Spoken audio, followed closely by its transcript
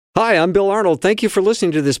Hi, I'm Bill Arnold. Thank you for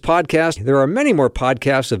listening to this podcast. There are many more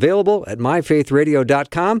podcasts available at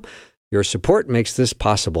myfaithradio.com. Your support makes this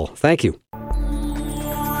possible. Thank you.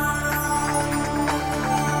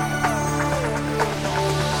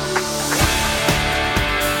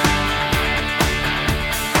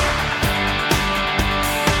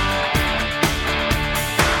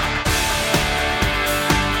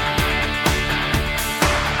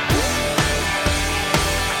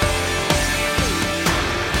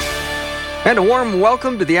 And a warm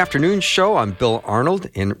welcome to the afternoon show. I'm Bill Arnold.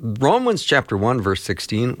 In Romans chapter 1, verse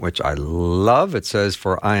 16, which I love, it says,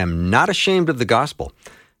 "For I am not ashamed of the gospel,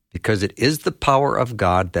 because it is the power of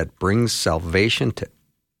God that brings salvation to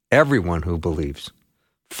everyone who believes,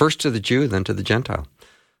 first to the Jew, then to the Gentile."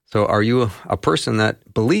 So are you a person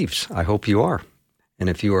that believes? I hope you are. And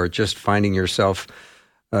if you are just finding yourself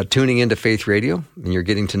tuning into Faith Radio and you're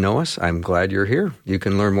getting to know us, I'm glad you're here. You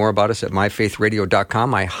can learn more about us at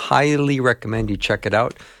myfaithradio.com. I highly recommend you check it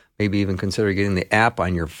out. Maybe even consider getting the app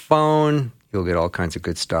on your phone. You'll get all kinds of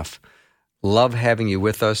good stuff. Love having you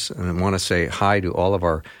with us, and I want to say hi to all of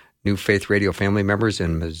our new Faith Radio family members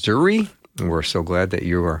in Missouri. And we're so glad that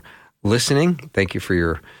you are listening. Thank you for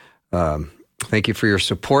your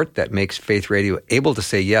support that makes Faith Radio able to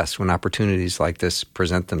say yes when opportunities like this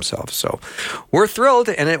present themselves. So we're thrilled.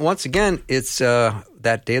 And once again, it's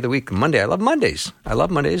that day of the week, Monday. I love Mondays.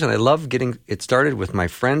 And I love getting it started with my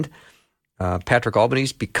friend, Patrick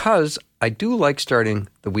Albanese, because I do like starting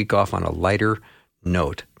the week off on a lighter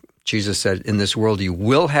note. Jesus said, "In this world you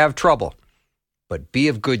will have trouble, but be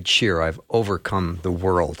of good cheer. I've overcome the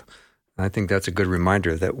world." I think that's a good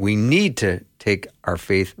reminder that we need to take our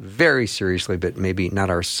faith very seriously, but maybe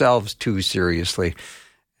not ourselves too seriously,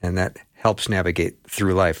 and that helps navigate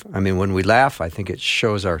through life. I mean, when we laugh, I think it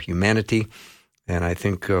shows our humanity, and I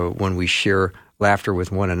think when we share laughter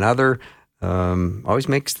with one another, always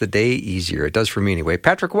makes the day easier. It does for me anyway.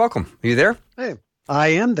 Patrick, welcome. Are you there? Hey. I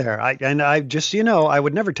am there. I just, I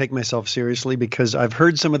would never take myself seriously because I've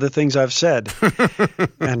heard some of the things I've said,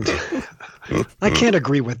 and I can't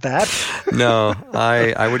agree with that. No,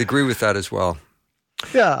 I would agree with that as well.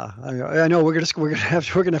 Yeah, I know we're gonna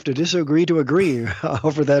have to disagree to agree,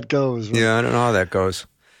 however that goes. Yeah, I don't know how that goes.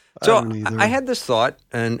 So I had this thought,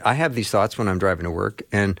 and I have these thoughts when I'm driving to work.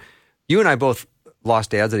 And you and I both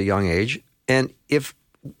lost dads at a young age, and if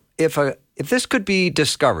this could be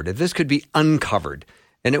discovered, if this could be uncovered,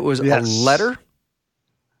 and it was a letter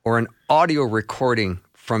or an audio recording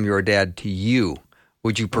from your dad to you,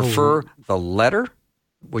 would you prefer the letter,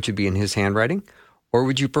 which would be in his handwriting, or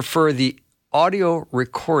would you prefer the audio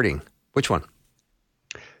recording? Which one?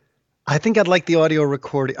 I think I'd like the audio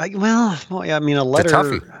recording. A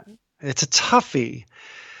letter. It's a toughie.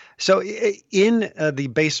 So in the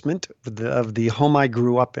basement of the home I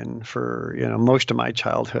grew up in for most of my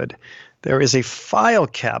childhood, there is a file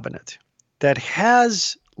cabinet that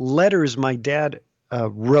has letters my dad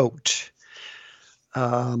wrote,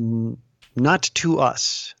 not to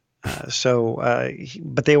us.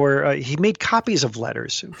 But they were. He made copies of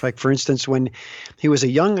letters. Like, for instance, when he was a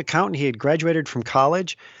young accountant, he had graduated from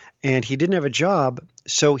college, and he didn't have a job,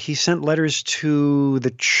 so he sent letters to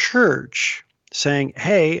the church saying,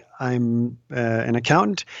 "Hey, I'm an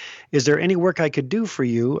accountant. Is there any work I could do for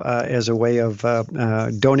you as a way of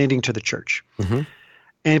donating to the church?"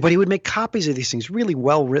 Mm-hmm. But he would make copies of these things, really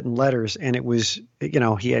well-written letters, and it was,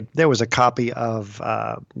 there was a copy of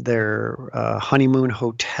their honeymoon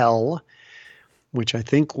hotel, which I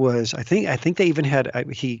think they even had.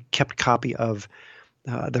 He kept a copy of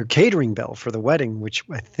their catering bill for the wedding, which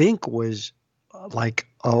I think was like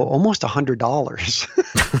almost $100.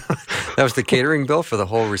 That was the catering bill for the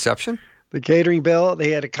whole reception? The catering bill.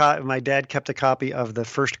 They had my dad kept a copy of the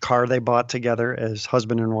first car they bought together as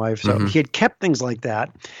husband and wife. So he had kept things like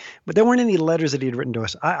that, but there weren't any letters that he had written to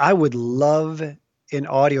us. I would love an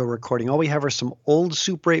audio recording. All we have are some old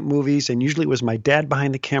Super 8 movies, and usually it was my dad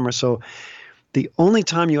behind the camera. So the only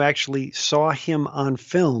time you actually saw him on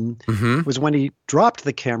film was when he dropped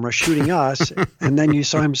the camera shooting us, and then you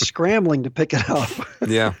saw him scrambling to pick it up.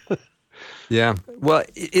 Yeah. Yeah. Well,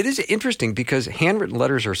 it is interesting because handwritten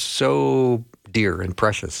letters are so dear and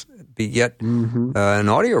precious. Yet an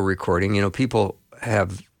audio recording, people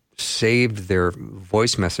have saved their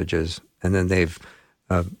voice messages, and then they've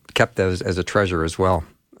kept those as a treasure as well.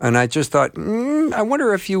 And I just thought, I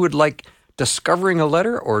wonder if you would like discovering a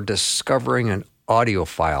letter or discovering an audio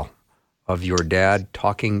file of your dad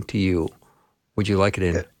talking to you. Would you like it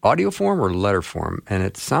in audio form or letter form? And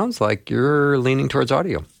it sounds like you're leaning towards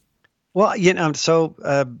audio. Well,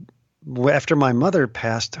 after my mother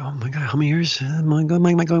passed, oh my God, how many years? My God,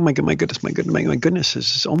 my goodness,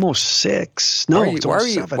 it's almost 6. No, it's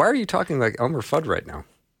almost 7. Why are you talking like Elmer Fudd right now?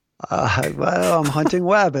 Well, I'm hunting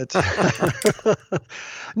rabbits.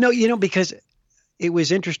 No, because it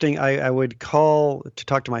was interesting. I would call to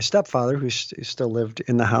talk to my stepfather, who still lived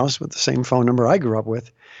in the house with the same phone number I grew up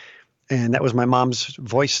with. And that was my mom's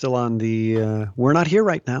voice still on the, we're not here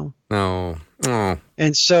right now. No. Oh.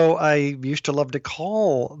 And so I used to love to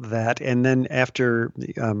call that. And then after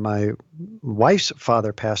my wife's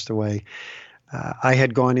father passed away, I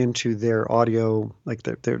had gone into their audio, like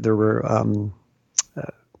there were,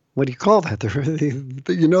 what do you call that?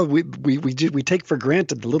 We take for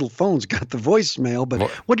granted the little phones got the voicemail,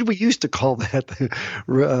 but what did we used to call that? The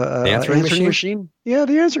answering machine? Yeah,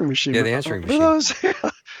 the answering machine. Yeah, the answering machine.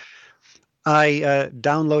 I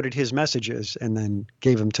downloaded his messages and then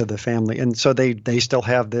gave them to the family. And so they still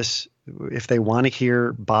have this, if they want to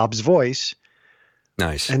hear Bob's voice.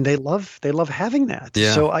 Nice. And they love having that.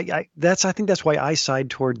 Yeah. So I think that's why I side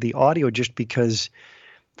toward the audio, just because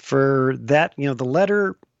for that, the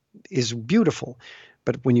letter is beautiful,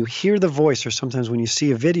 but when you hear the voice, or sometimes when you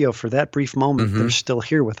see a video for that brief moment, they're still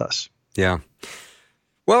here with us. Yeah.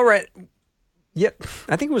 Well, right. Yep.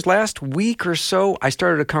 I think it was last week or so, I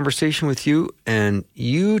started a conversation with you, and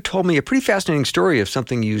you told me a pretty fascinating story of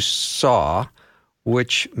something you saw,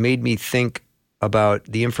 which made me think about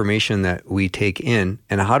the information that we take in,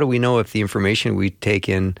 and how do we know if the information we take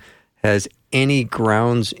in has any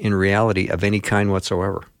grounds in reality of any kind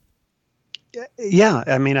whatsoever? Yeah.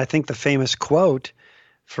 I mean, I think the famous quote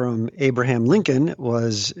from Abraham Lincoln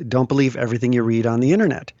was, "Don't believe everything you read on the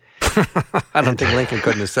internet." I don't think Lincoln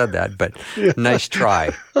couldn't have said that, but nice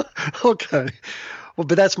try. Okay. Well,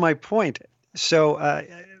 but that's my point. So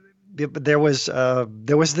there was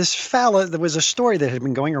this fella. There was a story that had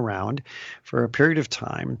been going around for a period of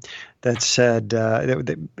time that said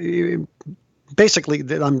basically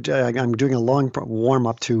that I'm doing a long warm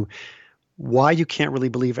up to why you can't really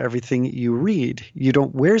believe everything you read. You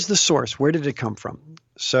don't. Where's the source? Where did it come from?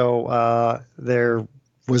 So there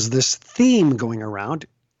was this theme going around.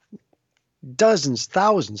 Dozens,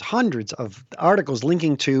 thousands, hundreds of articles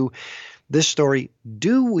linking to this story.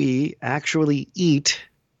 Do we actually eat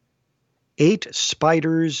 8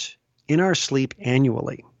 spiders in our sleep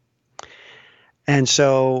annually? And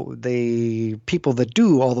so the people that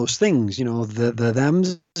do all those things, the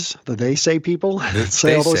thems, the they say people that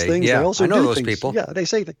say all those things. Yeah, they also I know do those things. people. Yeah, they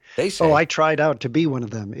say things. They say. Oh, I tried out to be one of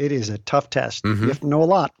them. It is a tough test. You have to know a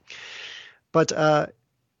lot. But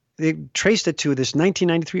they traced it to this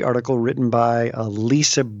 1993 article written by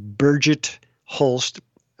Lisa Burgett Holst,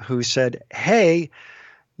 who said, hey,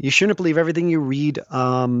 you shouldn't believe everything you read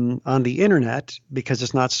on the internet because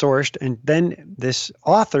it's not sourced. And then this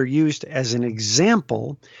author used as an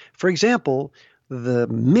example, for example, the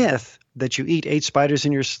myth that you eat 8 spiders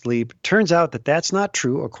in your sleep. Turns out that that's not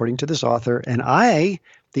true, according to this author. And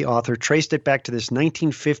the author, traced it back to this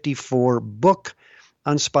 1954 book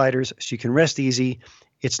on spiders, so you can rest easy.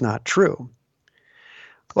 It's not true.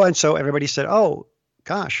 Well, and so everybody said, oh,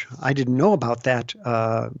 gosh, I didn't know about that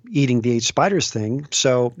eating the 8 spiders thing.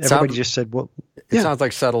 So everybody just said, well, it sounds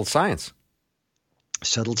like settled science.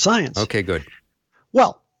 Settled science. Okay, good.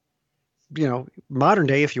 Well, modern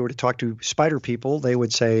day, if you were to talk to spider people, they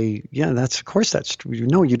would say, yeah, of course that's true.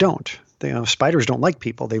 No, you don't. Spiders don't like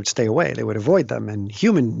people. They would stay away. They would avoid them. And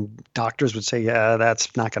human doctors would say, yeah,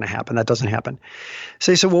 that's not going to happen. That doesn't happen.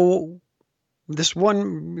 So they said, well, this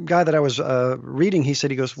one guy that I was reading, he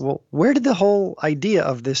goes, well, where did the whole idea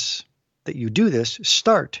of this, that you do this,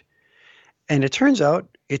 start? And it turns out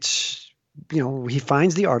it's, he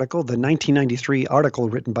finds the article, the 1993 article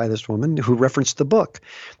written by this woman who referenced the book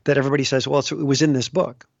that everybody says, well, it was in this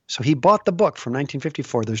book. So he bought the book from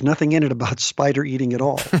 1954. There's nothing in it about spider eating at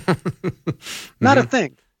all. Not a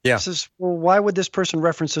thing. Yeah. He says, well, why would this person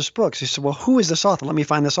reference this book? So he said, well, who is this author? Let me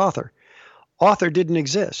find this author. Author didn't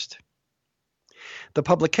exist. The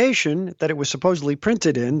publication that it was supposedly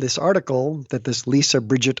printed in, this article that this Lisa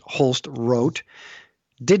Bridget Holst wrote,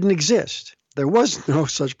 didn't exist. There was no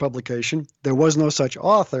such publication. There was no such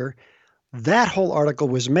author. That whole article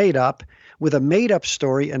was made up with a made-up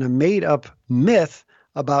story and a made-up myth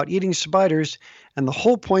about eating spiders. And the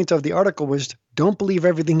whole point of the article was, don't believe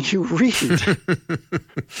everything you read.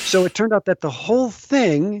 So it turned out that the whole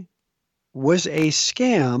thing was a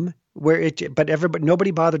scam. But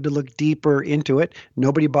nobody bothered to look deeper into it.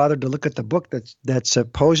 Nobody bothered to look at the book that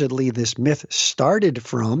supposedly this myth started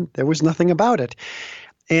from. There was nothing about it.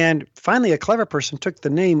 And finally, a clever person took the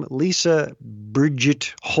name Lisa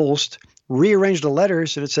Bridget Holst, rearranged the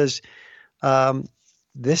letters, and it says,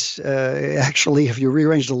 this actually, if you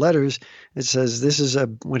rearrange the letters, it says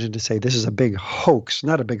what did it say? This is a big hoax,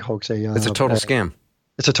 not a big hoax. It's a total scam.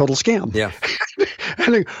 It's a total scam. Yeah.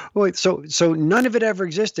 And wait, so none of it ever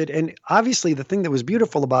existed. And obviously the thing that was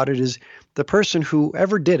beautiful about it is the person who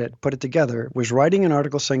ever did it, put it together, was writing an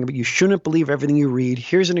article saying, but you shouldn't believe everything you read.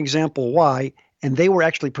 Here's an example why. And they were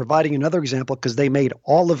actually providing another example because they made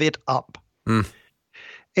all of it up. Mm.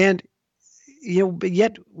 And, but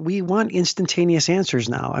yet we want instantaneous answers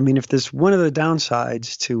now. I mean, if there's one of the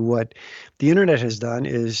downsides to what the internet has done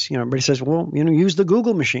is, everybody says, well, use the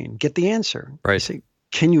Google machine, get the answer. Right. I say,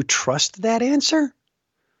 can you trust that answer?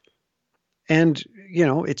 And,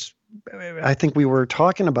 I think we were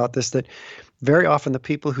talking about this, that very often the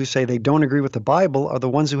people who say they don't agree with the Bible are the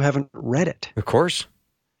ones who haven't read it. Of course.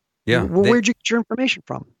 Yeah. Well, where'd you get your information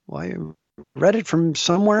from? Well, you read it from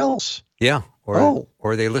somewhere else. Yeah.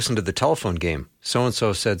 Or they listen to the telephone game.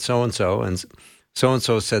 So-and-so said so-and-so, and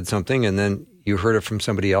so-and-so said something, and then you heard it from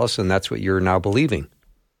somebody else, and that's what you're now believing.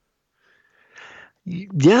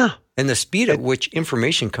 Yeah. And the speed at which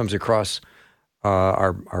information comes across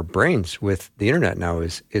our brains with the internet now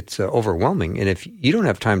it's overwhelming. And if you don't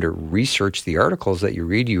have time to research the articles that you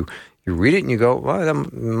read, you read it and you go, well,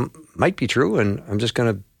 that might be true, and I'm just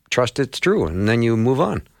going to trust it's true, and then you move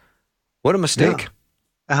on. What a mistake. Yeah.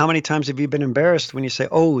 How many times have you been embarrassed when you say,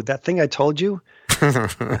 oh, that thing I told you?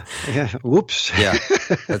 Yeah. Whoops. Yeah,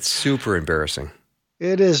 that's super embarrassing.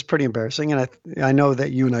 It is pretty embarrassing. And I know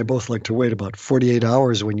that you and I both like to wait about 48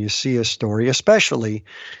 hours when you see a story, especially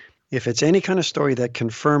if it's any kind of story that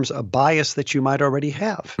confirms a bias that you might already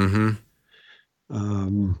have. Mm-hmm.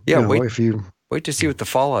 Wait to see what the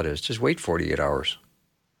fallout is. Just wait 48 hours.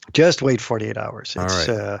 Just wait 48 hours. All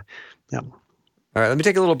right. Yeah. All right, let me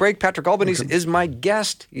take a little break. Patrick Albanese is my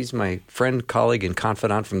guest. He's my friend, colleague, and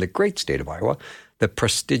confidant from the great state of Iowa, the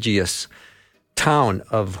prestigious town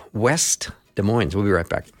of West Des Moines. We'll be right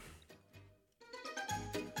back.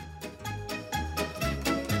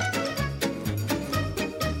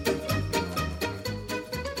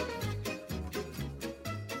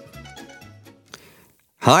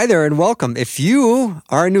 Hi there and welcome. If you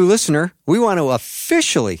are a new listener, we want to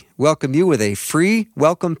officially welcome you with a free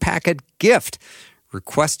welcome packet gift.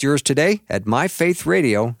 Request yours today at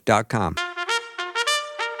myfaithradio.com.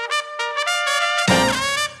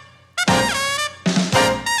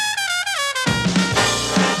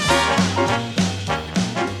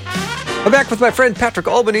 I'm back with my friend Patrick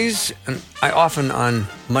Albanese, and I often on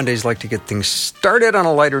Mondays like to get things started on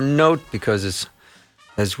a lighter note because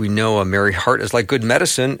as we know, a merry heart is like good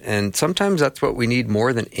medicine, and sometimes that's what we need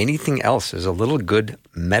more than anything else is a little good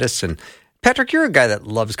medicine. Patrick, you're a guy that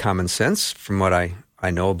loves common sense from what I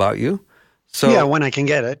know about you. So yeah, when I can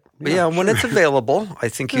get it. Yeah, when it's available, I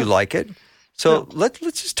think you like it. So let's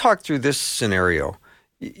just talk through this scenario.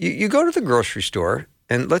 You go to the grocery store,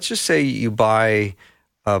 and let's just say you buy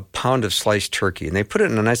a pound of sliced turkey, and they put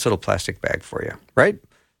it in a nice little plastic bag for you, right?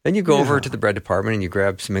 Then you go over to the bread department and you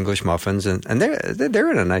grab some English muffins, and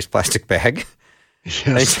they're in a nice plastic bag.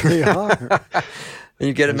 Yes, they are. And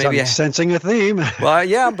you get it maybe sensing a theme. Well,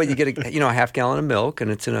 yeah, but you get a half gallon of milk, and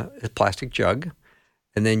it's in a plastic jug,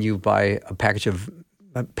 and then you buy a package of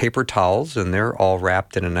paper towels, and they're all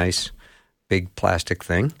wrapped in a nice big plastic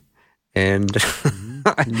thing, and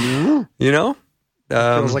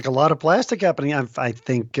feels like a lot of plastic happening. I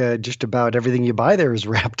think just about everything you buy there is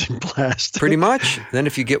wrapped in plastic. Pretty much. Then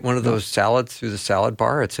if you get one of those salads through the salad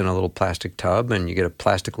bar, it's in a little plastic tub, and you get a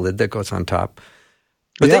plastic lid that goes on top.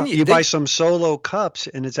 But then you buy some Solo cups,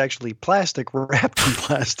 and it's actually plastic wrapped in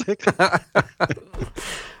plastic.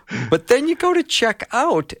 But then you go to check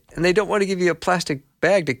out, and they don't want to give you a plastic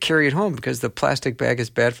bag to carry it home because the plastic bag is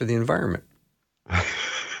bad for the environment.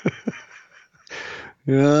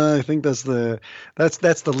 Yeah, I think that's the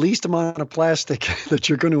least amount of plastic that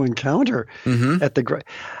you're going to encounter at the.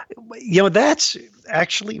 That's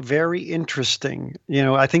actually very interesting.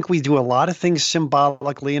 I think we do a lot of things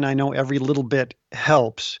symbolically, and I know every little bit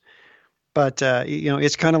helps. But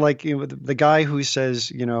it's kind of like the guy who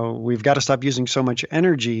says we've got to stop using so much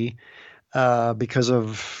energy because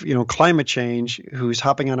of climate change. Who's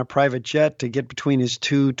hopping on a private jet to get between his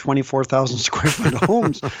two 24,000 square foot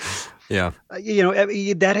homes. Yeah.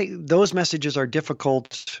 Those messages are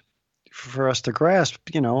difficult for us to grasp.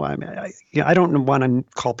 I don't want to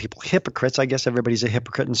call people hypocrites. I guess everybody's a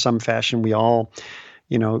hypocrite in some fashion. We all,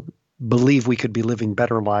 believe we could be living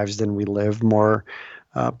better lives than we live, more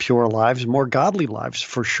pure lives, more godly lives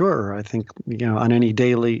for sure. I think, on any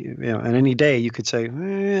day you could say,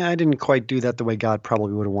 I didn't quite do that the way God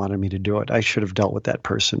probably would have wanted me to do it. I should have dealt with that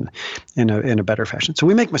person in a better fashion. So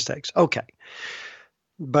we make mistakes. Okay.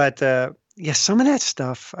 But yeah, some of that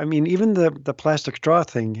stuff. I mean, even the plastic straw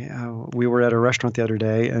thing. We were at a restaurant the other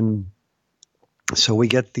day, and so we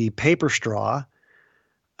get the paper straw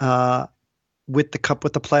uh, with the cup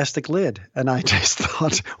with the plastic lid, and I just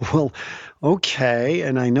thought, well, okay.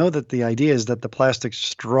 And I know that the idea is that the plastic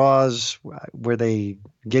straws were they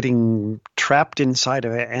getting trapped inside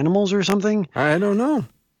of animals or something? I don't know.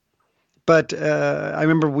 But I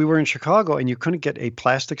remember we were in Chicago, and you couldn't get a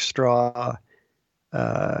plastic straw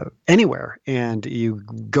anywhere, and you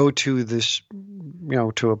go to this,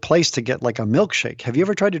 to a place to get like a milkshake. Have you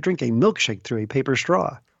ever tried to drink a milkshake through a paper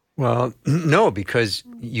straw? Well, no, because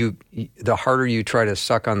the harder you try to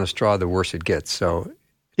suck on the straw, the worse it gets. So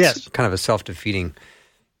it's Yes, kind of a self-defeating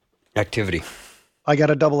activity. I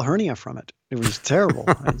got a double hernia from it. It was terrible.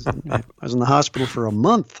 I was in the hospital for a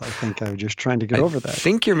month. I think I was just trying to get over I that.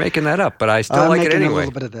 think you're making that up, but I still I'm like it making a anyway.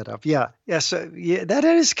 little bit of that up. Yeah, yeah. So yeah, that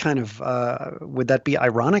is kind of. Would that be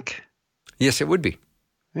ironic? Yes, it would be.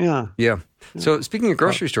 Yeah. Yeah. So speaking of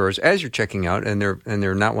grocery stores, as you're checking out and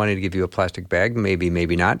they're not wanting to give you a plastic bag,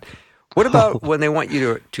 maybe not. What about when they want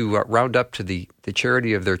you to round up to the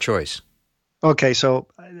charity of their choice? Okay, so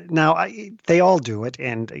now they all do it,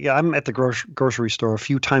 and yeah, I'm at the grocery store a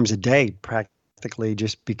few times a day, practically,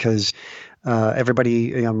 just because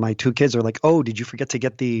everybody, my two kids are like, "Oh, did you forget to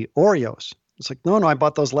get the Oreos?" It's like, no, I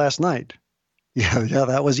bought those last night. Yeah,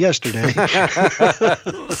 that was yesterday.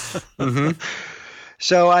 Mm-hmm.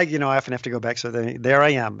 So I often have to go back. So there I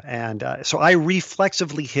am, and so I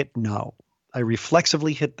reflexively hit no. I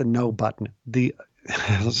reflexively hit the no button.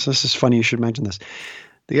 This is funny. You should mention this.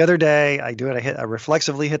 The other day, I do it. I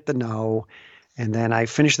reflexively hit the no, and then I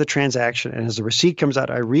finish the transaction. And as the receipt comes out,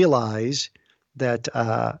 I realize that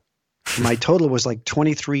my total was like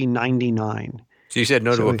 $23.99. So you said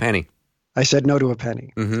no to a penny. I said no to a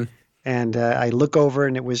penny, Mm-hmm. and I look over,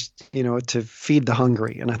 and it was to feed the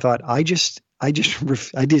hungry. And I thought I just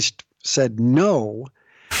said no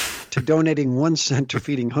to donating 1 cent to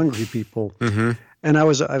feeding hungry people. Mm-hmm. And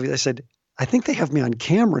I said, I think they have me on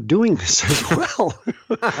camera doing this as well.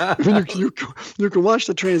 I mean, you can watch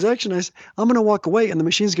the transaction. I said, I'm going to walk away, and the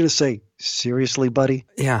machine's going to say, "Seriously, buddy?"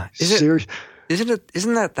 Yeah. Isn't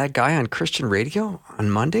that guy on Christian radio on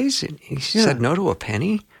Mondays? He said no to a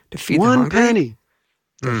penny to feed the hungry? 1 penny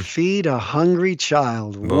to feed a hungry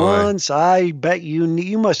child. Boy. Once, I bet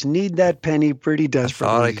you must need that penny pretty I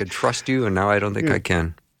desperately. thought I could trust you, and now I don't think I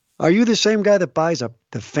can. Are you the same guy that buys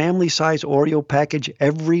the family size Oreo package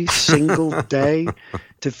every single day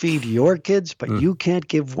to feed your kids, but you can't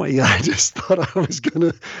give one? Yeah, I just thought I was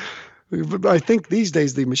going to. I think these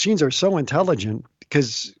days the machines are so intelligent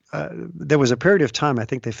because there was a period of time, I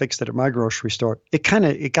think they fixed it at my grocery store. It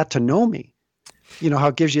got to know me. You know how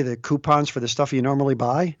it gives you the coupons for the stuff you normally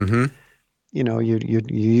buy? Mm-hmm. You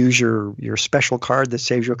use your special card that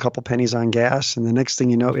saves you a couple pennies on gas, and the next thing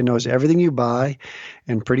you know, it knows everything you buy,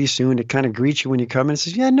 and pretty soon it kind of greets you when you come in and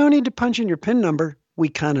says, "Yeah, no need to punch in your PIN number. We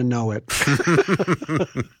kind of know it."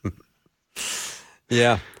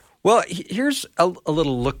 Yeah. Well, here's a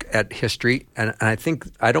little look at history, and I think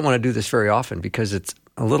I don't want to do this very often because it's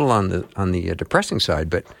a little on the depressing side.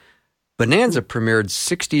 But Bonanza premiered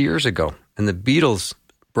 60 years ago, and the Beatles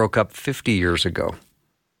broke up 50 years ago.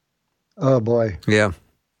 Oh boy. Yeah.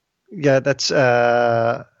 Yeah, that's.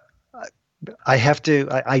 I have to.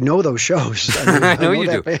 I know those shows. I know you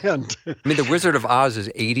that do. Band. I mean, The Wizard of Oz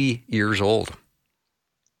is 80 years old.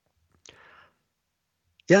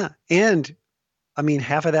 Yeah, and I mean,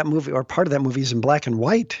 half of that movie or part of that movie is in black and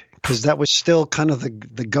white because that was still kind of the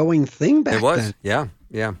going thing back then. It was. Yeah.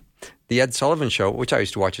 Yeah. The Ed Sullivan Show, which I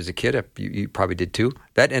used to watch as a kid, you probably did too,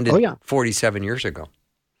 that ended 47 years ago.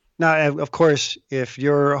 Now, of course, if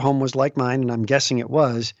your home was like mine, and I'm guessing it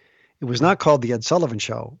was not called the Ed Sullivan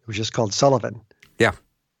Show. It was just called Sullivan. Yeah.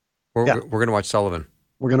 We're going to watch Sullivan.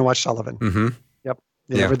 We're going to watch Sullivan. Mm-hmm. Yep.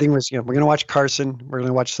 Yeah. Everything was, we're going to watch Carson. We're going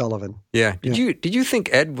to watch Sullivan. Yeah. Did you think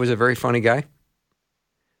Ed was a very funny guy?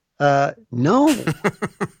 No.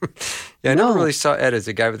 I never really saw Ed as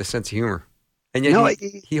a guy with a sense of humor. And yet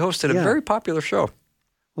he hosted a very popular show.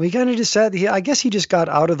 Well, he kind of just said, I guess he just got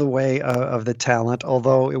out of the way of the talent,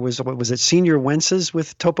 although it was, what was it, Senior Wences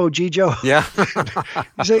with Topo Gigio? Yeah.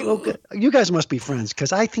 You say, okay, you guys must be friends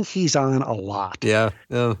because I think he's on a lot. Yeah.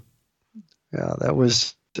 Yeah, it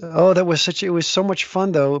was so much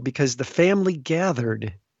fun, though, because the family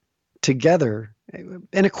gathered together.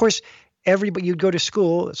 And, of course, everybody, you'd go to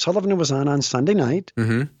school. Sullivan was on Sunday night.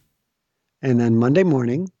 Mm-hmm. And then Monday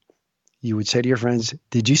morning, you would say to your friends,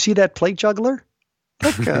 "Did you see that plate juggler?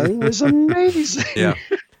 That guy was amazing." Yeah.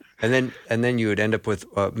 And then you would end up with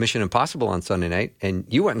Mission Impossible on Sunday night. And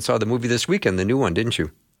you went and saw the movie this weekend, the new one, didn't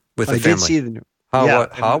you? With the family. I did see the new.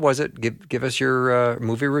 How was it? Give us your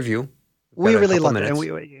movie review. We really loved it, and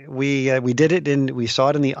we did it we saw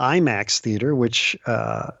it in the IMAX theater, which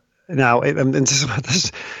now and this is about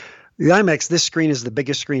this. The IMAX, this screen is the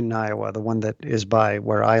biggest screen in Iowa, the one that is by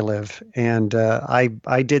where I live, and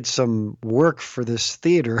I did some work for this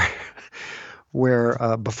theater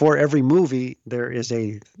where before every movie there is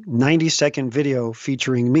a 90-second video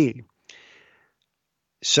featuring me.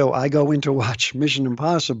 So I go in to watch Mission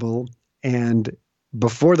Impossible, and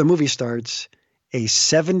before the movie starts, a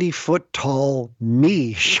 70-foot tall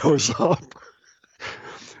me shows up.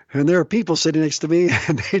 And there are people sitting next to me,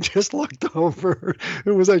 and they just looked over.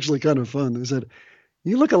 It was actually kind of fun. They said,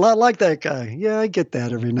 "You look a lot like that guy." Yeah, I get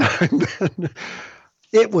that every now and then.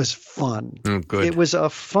 It was fun. Oh, good. It was a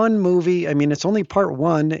fun movie. I mean, it's only part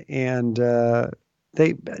one, and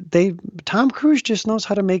Tom Cruise just knows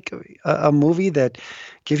how to make a movie that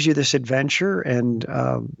gives you this adventure. And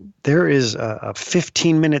there is a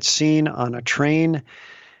 15-minute scene on a train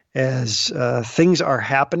as things are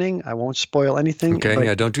happening. I won't spoil anything. Okay,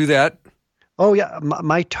 yeah, don't do that. Oh yeah,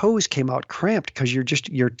 my toes came out cramped because you're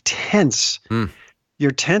tense.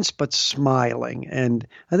 You're tense but smiling, and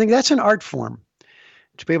I think that's an art form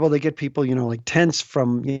to be able to get people, like tense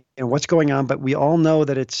from what's going on. But we all know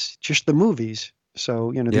that it's just the movies,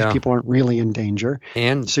 so these people aren't really in danger,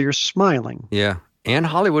 and so you're smiling. Yeah, and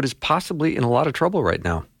Hollywood is possibly in a lot of trouble right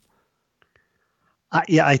now.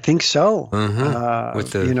 Yeah, I think so.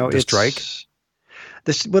 With the strike?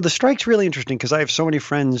 The strike's really interesting because I have so many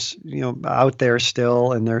friends, out there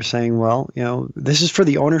still, and they're saying, well, this is for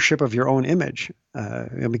the ownership of your own image.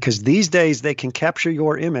 Because these days they can capture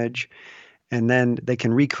your image and then they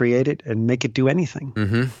can recreate it and make it do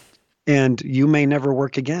anything. And you may never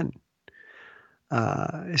work again.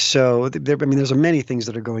 So there's many things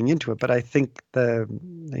that are going into it, but I think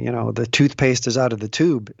the toothpaste is out of the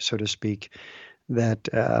tube, so to speak. That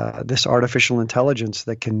this artificial intelligence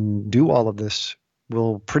that can do all of this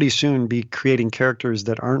will pretty soon be creating characters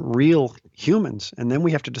that aren't real humans. And then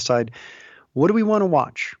we have to decide, what do we want to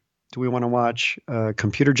watch? Do we want to watch a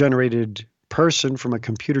computer-generated person from a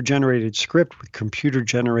computer-generated script with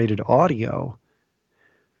computer-generated audio?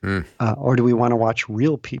 Or do we want to watch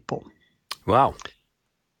real people? Wow.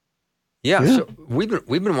 Yeah, so we've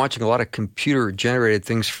been watching a lot of computer-generated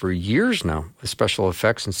things for years now, with special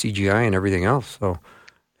effects and CGI and everything else. So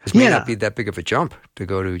this may not be that big of a jump to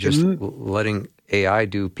go to just letting AI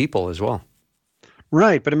do people as well.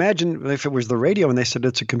 Right, but imagine if it was the radio and they said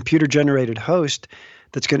it's a computer-generated host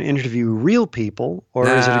that's going to interview real people, or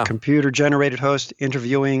is it a computer-generated host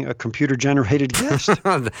interviewing a computer-generated guest?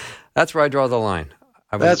 That's where I draw the line.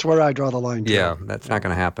 That's where I draw the line, too. Yeah, that's not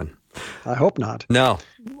going to happen. I hope not. No.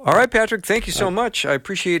 All right, Patrick, thank you so much. I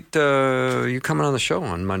appreciate you coming on the show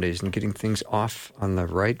on Mondays and getting things off on the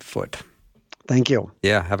right foot. Thank you.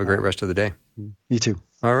 Yeah, have a great rest of the day. You too.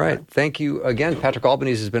 All right. Thank you again. Patrick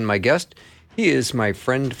Albanese has been my guest. He is my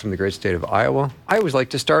friend from the great state of Iowa. I always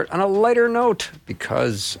like to start on a lighter note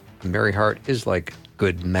because a merry heart is like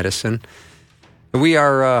good medicine. We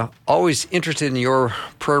are always interested in your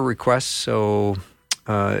prayer requests, so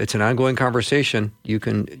it's an ongoing conversation. You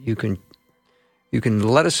can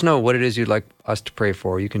let us know what it is you'd like us to pray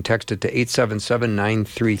for. You can text it to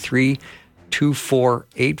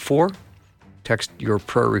 877-933-2484. Text your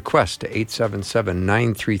prayer request to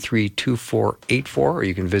 877-933-2484, or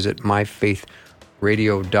you can visit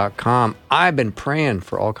myfaithradio.com. I've been praying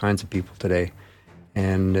for all kinds of people today,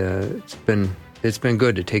 and it's been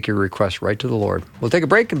good to take your request right to the Lord. We'll take a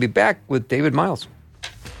break and be back with David Myles.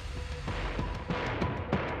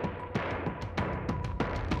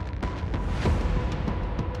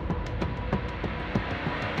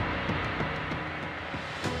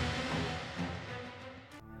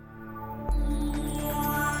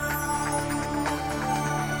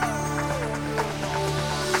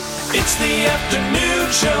 It's the afternoon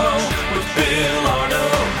show with Bill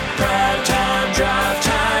Arnold. Drive time, drive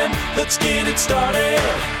time. Let's get it started.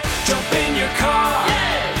 Jump in your car.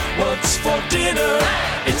 Yeah. What's for dinner?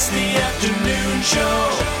 Hey. It's the afternoon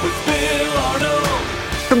show with Bill Arnold.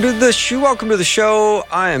 Welcome to the show.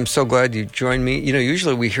 I am so glad you joined me.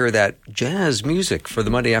 Usually we hear that jazz music for the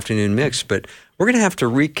Monday afternoon mix, but we're going to have to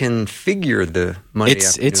reconfigure the Monday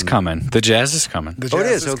afternoon. It's coming. The jazz is coming. It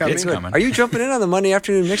is. Okay, it's coming. Are you jumping in on the Monday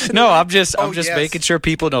afternoon mix today? No, I'm just making sure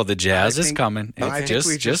people know the jazz is coming.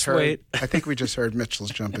 Just wait. I think we just heard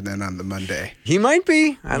Mitchell's jumping in on the Monday. He might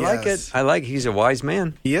be. I like it. He's a wise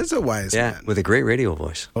man. He is a wise man. With a great radio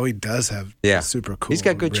voice. Oh, he does have a super cool He's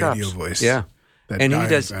got good radio chops. voice. Yeah. And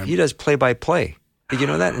he does play-by-play. Did you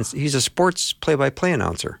know that? And he's a sports play-by-play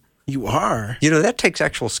announcer. You are? That takes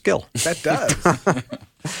actual skill. That does.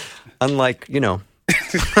 Unlike,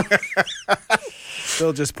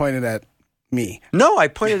 Bill just pointed at me. No, I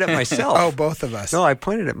pointed at myself. Oh, both of us. No, I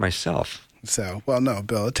pointed at myself. So, well, no,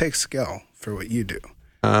 Bill, it takes skill for what you do.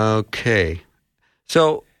 Okay.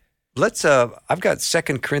 So let's, I've got 2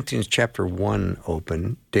 Corinthians chapter 1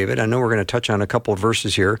 open. David, I know we're going to touch on a couple of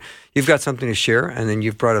verses here. You've got something to share, and then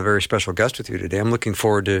you've brought a very special guest with you today. I'm looking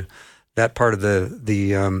forward to that part of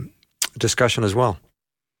the discussion as well.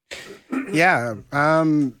 Yeah.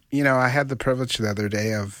 I had the privilege the other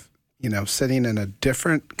day of, sitting in a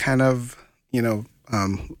different kind of, what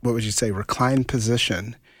would you say, reclined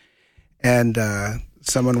position. And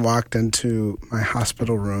someone walked into my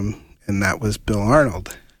hospital room, and that was Bill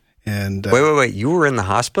Arnold. And wait! You were in the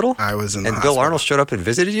hospital? I was in the hospital. hospital. And Bill Arnold showed up and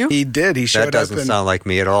visited you? He did. He showed up. That doesn't sound like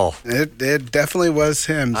me at all. It definitely was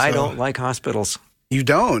him. I don't like hospitals. You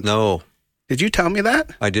don't? No. Did you tell me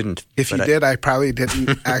that? I didn't. If you did, I probably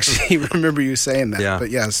didn't actually remember you saying that. Yeah.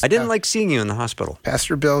 But yes. I didn't like seeing you in the hospital.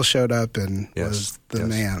 Pastor Bill showed up and was the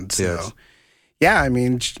man. So, yeah, I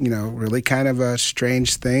mean, really kind of a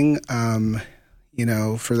strange thing,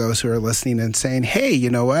 for those who are listening and saying, hey, you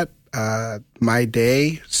know what? My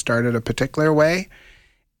day started a particular way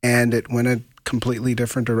and it went a completely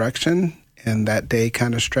different direction. And that day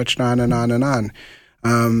kind of stretched on and on and on.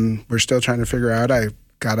 We're still trying to figure out. I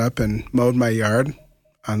got up and mowed my yard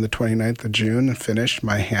on the 29th of June and finished.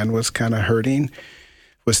 My hand was kind of hurting,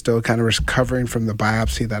 was still kind of recovering from the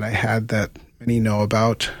biopsy that I had that many know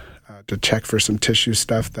about to check for some tissue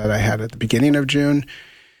stuff that I had at the beginning of June.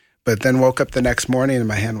 But then woke up the next morning and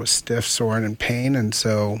my hand was stiff, sore, and in pain. And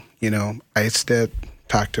so, I iced it,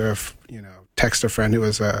 text a friend who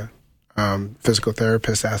was a physical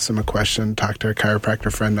therapist, asked him a question, talked to a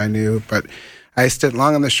chiropractor friend I knew. But I iced it.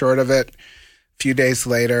 Long and the short of it, a few days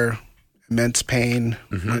later, immense pain,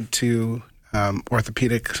 went to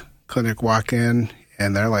orthopedic clinic, walk in,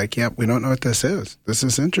 and they're like, yep, we don't know what this is. This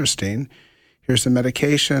is interesting. Here's some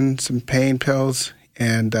medication, some pain pills,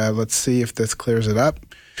 and let's see if this clears it up.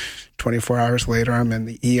 24 hours later, I'm in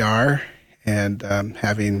the ER and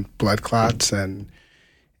having blood clots and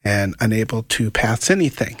unable to pass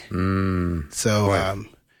anything. So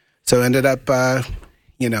ended up,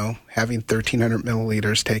 having 1,300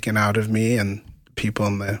 milliliters taken out of me, and people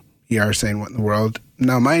in the ER saying, what in the world?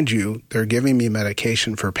 Now, mind you, they're giving me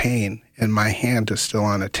medication for pain, and my hand is still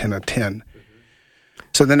on a 10 of 10.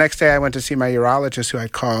 So the next day I went to see my urologist who I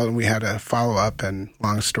called, and we had a follow-up, and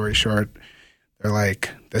long story short, they're like,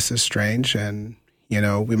 this is strange, and,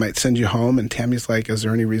 we might send you home. And Tammy's like, is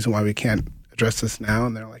there any reason why we can't address this now?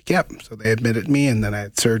 And they're like, yep. So they admitted me, and then I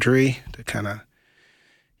had surgery to kind of,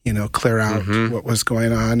 clear out what was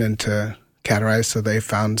going on and to cauterize. So they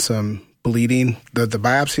found some bleeding. The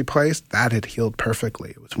biopsy place, that had healed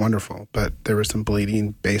perfectly. It was wonderful. But there was some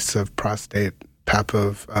bleeding, base of prostate, top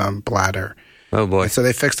of bladder. Oh, boy. And so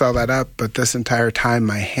they fixed all that up. But this entire time,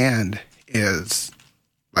 my hand is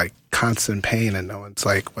like constant pain, and no one's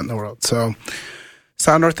like, what in the world? So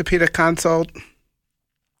saw an orthopedic consult.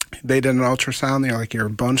 They did an ultrasound. They're like, your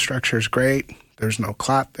bone structure is great. There's no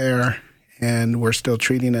clot there, and we're still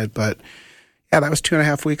treating it. But yeah, that was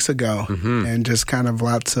 2.5 weeks ago, and just kind of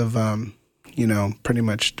lots of, pretty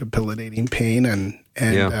much debilitating pain.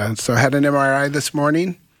 And so I had an MRI this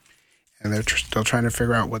morning, and they're still trying to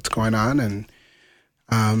figure out what's going on. And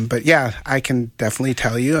but yeah, I can definitely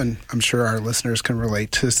tell you, and I'm sure our listeners can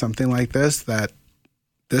relate to something like this, that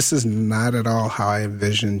this is not at all how I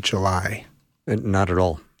envisioned July. Not at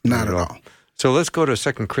all. Not at all. So let's go to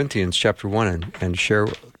 2 Corinthians chapter 1 and share,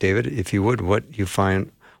 David, if you would, what you found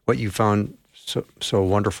so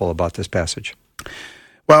wonderful about this passage.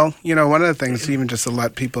 Well, one of the things, even just to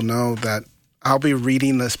let people know that I'll be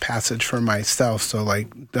reading this passage for myself, so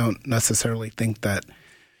don't necessarily think that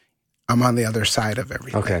I'm on the other side of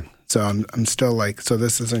everything. Okay. So I'm still so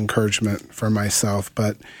this is encouragement for myself.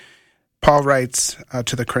 But Paul writes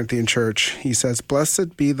to the Corinthian church, he says,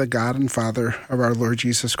 "Blessed be the God and Father of our Lord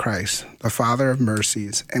Jesus Christ, the Father of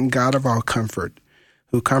mercies and God of all comfort,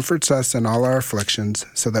 who comforts us in all our afflictions,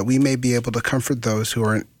 so that we may be able to comfort those who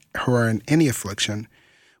are in any affliction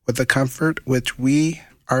with the comfort which we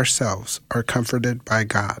ourselves are comforted by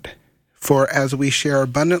God. For as we share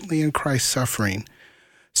abundantly in Christ's suffering,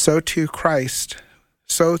 so through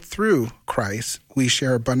Christ we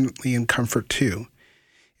share abundantly in comfort too.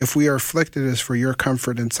 If we are afflicted, it is for your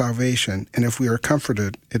comfort and salvation, and if we are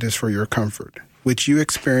comforted, it is for your comfort, which you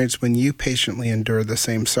experience when you patiently endure the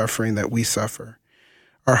same suffering that we suffer.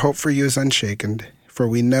 Our hope for you is unshaken, for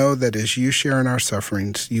we know that as you share in our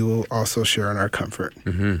sufferings, you will also share in our comfort."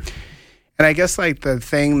 And I guess the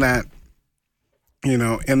thing that,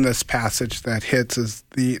 in this passage that hits is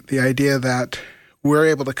the idea that we're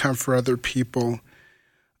able to comfort other people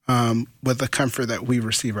with the comfort that we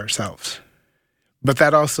receive ourselves. But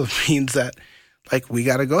that also means that, like, we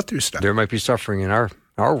got to go through stuff. There might be suffering in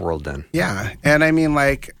our world then. Yeah. And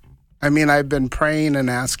I've been praying and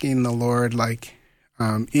asking the Lord, like,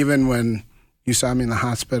 even when you saw me in the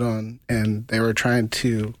hospital and they were trying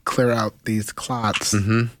to clear out these clots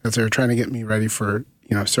because they were trying to get me ready for,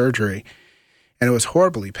 surgery. And it was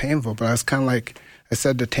horribly painful. But I was kind of like, I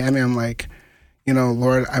said to Tammy, I'm like,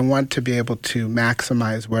 Lord, I want to be able to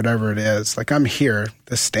maximize whatever it is. Like, I'm here.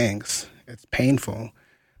 This stinks. It's painful.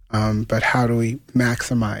 But how do we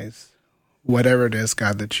maximize whatever it is,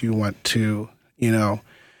 God, that you want to,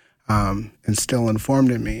 instill and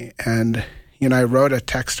form in me? And, I wrote a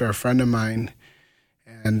text to a friend of mine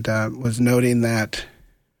and was noting that,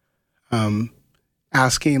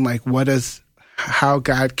 asking, like, how,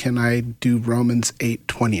 God, can I do Romans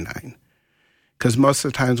 8:29? Because most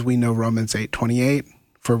of the times we know Romans 8:28,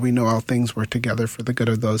 for we know all things work together for the good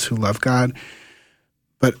of those who love God.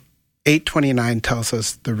 But 8:29 tells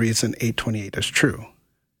us the reason 8:28 is true.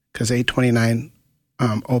 Because 8:29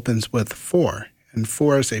 opens with for, and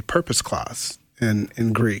for is a purpose clause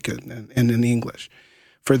in Greek and in English.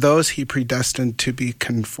 For those he predestined to be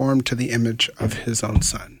conformed to the image of his own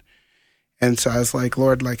son. And so I was like,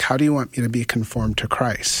 Lord, like, how do you want me to be conformed to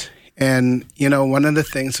Christ? And, one of the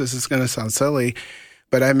things, this is going to sound silly,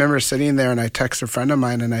 but I remember sitting there and I texted a friend of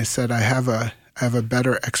mine and I said, I have a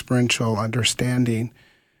better experiential understanding.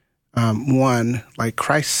 One, like,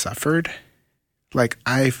 Christ suffered. Like,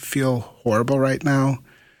 I feel horrible right now,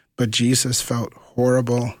 but Jesus felt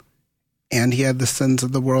horrible, and he had the sins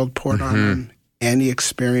of the world poured on him, and he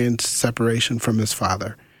experienced separation from his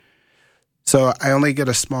Father. So I only get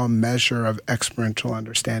a small measure of experiential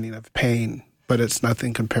understanding of pain, but it's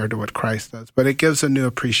nothing compared to what Christ does. But it gives a new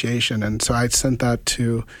appreciation. And so I sent that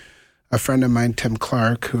to a friend of mine, Tim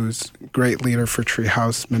Clark, who's a great leader for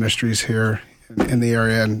Treehouse Ministries here in the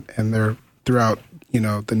area, and they're throughout,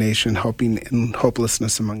 the nation helping in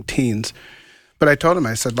hopelessness among teens. But I told him,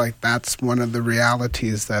 I said, like, that's one of the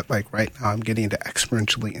realities that, like, right now I'm getting to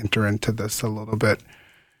experientially enter into this a little bit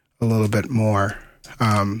more.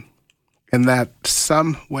 And that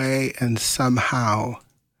some way and somehow,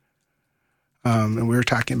 and we were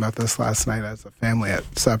talking about this last night as a family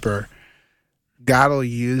at supper, God will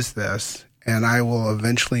use this, and I will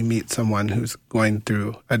eventually meet someone who's going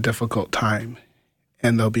through a difficult time,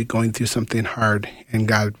 and they'll be going through something hard, and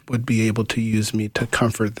God would be able to use me to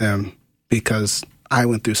comfort them because I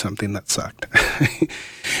went through something that sucked,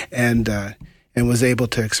 and was able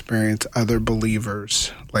to experience other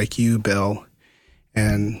believers like you, Bill,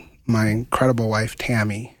 and my incredible wife,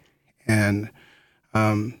 Tammy, and,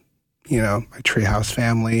 my Treehouse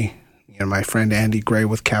family, my friend Andy Gray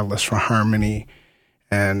with Catalyst for Harmony,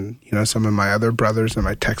 and, some of my other brothers in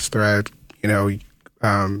my text thread,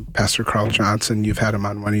 Pastor Carl Johnson, you've had him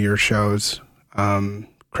on one of your shows,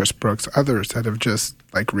 Chris Brooks, others that have just,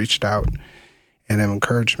 like, reached out and have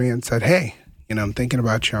encouraged me and said, hey, I'm thinking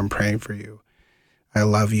about you, I'm praying for you, I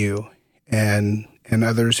love you, and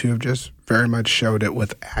others who have just very much showed it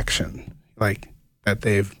with action, like that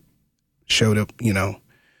they've showed it,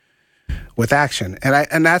 with action.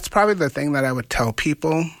 And that's probably the thing that I would tell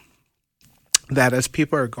people, that as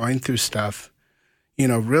people are going through stuff,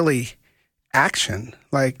 really action,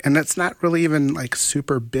 like, and it's not really even like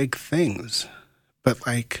super big things, but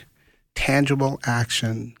like tangible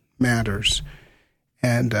action matters.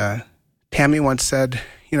 And Tammy once said,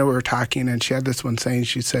 we were talking and she had this one saying,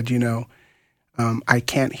 she said, I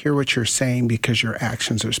can't hear what you're saying because your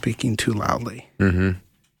actions are speaking too loudly. Mm-hmm.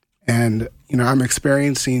 And, I'm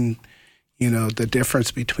experiencing, the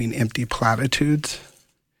difference between empty platitudes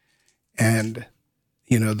and,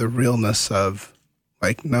 the realness of,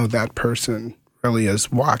 like, no, that person really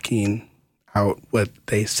is walking out what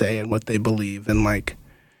they say and what they believe. And, like,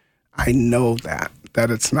 I know that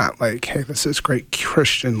it's not like, hey, this is great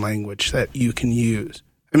Christian language that you can use.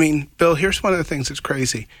 I mean, Bill, here's one of the things that's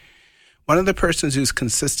crazy. One of the persons who's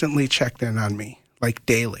consistently checked in on me, like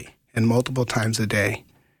daily and multiple times a day,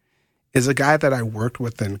 is a guy that I worked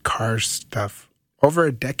with in car stuff over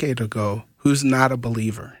a decade ago who's not a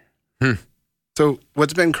believer. So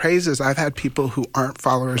what's been crazy is I've had people who aren't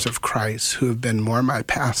followers of Christ who have been more my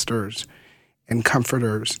pastors and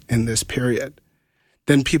comforters in this period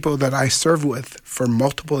than people that I serve with for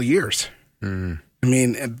multiple years. I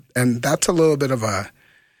mean, and that's a little bit of a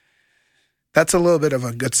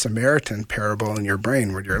Good Samaritan parable in your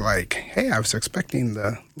brain where you're like, hey, I was expecting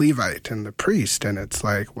the Levite and the priest, and it's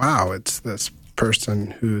like, wow, it's this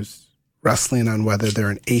person who's wrestling on whether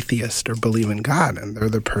they're an atheist or believe in God, and they're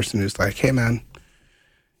the person who's like, hey, man,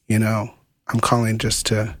 I'm calling just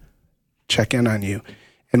to check in on you.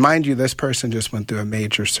 And mind you, this person just went through a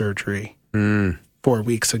major surgery 4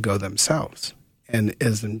 weeks ago themselves and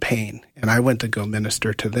is in pain. And I went to go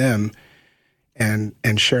minister to them and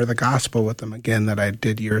share the gospel with them again that I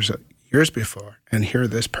did years before. And here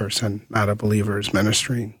this person, not a believer, is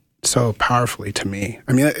ministering so powerfully to me.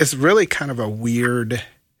 I mean, it's really kind of a weird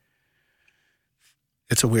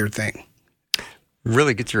thing.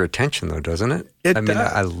 Really gets your attention, though, doesn't it? It I mean,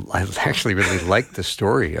 does. I actually really like the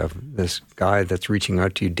story of this guy that's reaching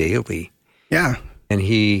out to you daily. Yeah. And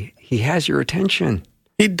he has your attention.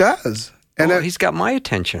 He does. And he's got my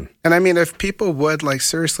attention. And I mean, if people would, like,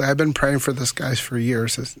 seriously, I've been praying for this guy for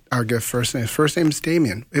years. I'll give first name. First name's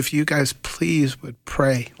Damien. If you guys please would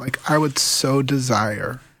pray, like, I would so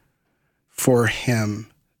desire for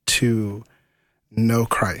him to know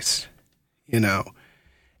Christ, you know.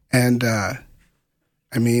 And,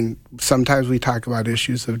 I mean, sometimes we talk about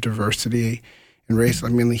issues of diversity and race. I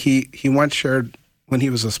mean, he once shared when he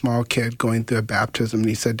was a small kid going through a baptism, and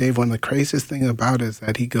he said, Dave, one of the craziest thing about it is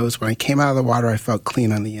that he goes, when I came out of the water, I felt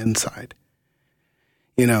clean on the inside.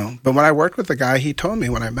 You know, but when I worked with the guy, he told me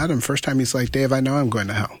when I met him first time, he's like, Dave, I know I'm going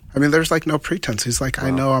to hell. I mean, there's like no pretense. He's like, wow.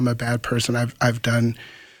 I know I'm a bad person. I've done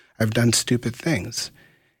stupid things.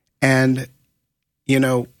 And, you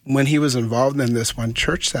know, when he was involved in this one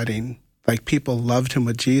church setting, like people loved him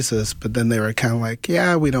with Jesus, but then they were kind of like,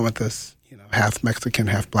 yeah, we don't want this, you know, half Mexican,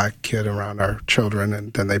 half black kid around our children.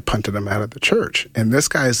 And then they punted him out of the church. And this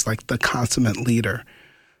guy is like the consummate leader.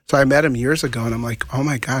 So I met him years ago and I'm like, oh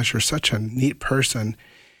my gosh, you're such a neat person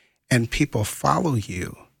and people follow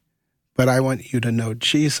you, but I want you to know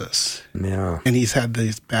Jesus. Yeah. And he's had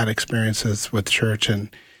these bad experiences with church and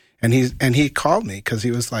he called me because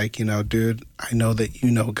he was like, you know, dude, I know that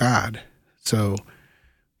you know God. So,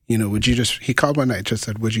 you know, he called one night, just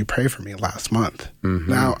said, would you pray for me last month? Mm-hmm.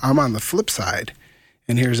 Now I'm on the flip side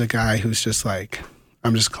and here's a guy who's just like,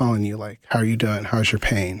 I'm just calling you like, how are you doing? How's your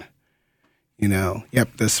pain? You know,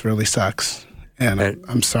 yep, this really sucks. And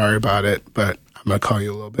I'm sorry about it, but I'm going to call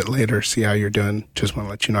you a little bit later, see how you're doing. Just want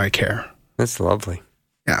to let you know I care. That's lovely.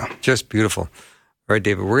 Yeah. Just beautiful. All right,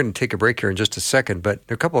 David, we're going to take a break here in just a second, but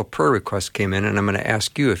a couple of prayer requests came in, and I'm going to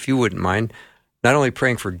ask you if you wouldn't mind not only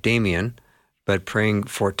praying for Damien, but praying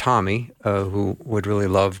for Tommy, who would really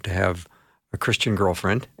love to have a Christian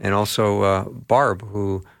girlfriend, and also Barb,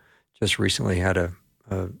 who just recently had a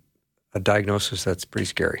diagnosis that's pretty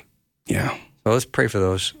scary. Yeah. So let's pray for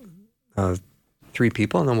those three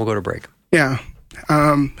people, and then we'll go to break. Yeah.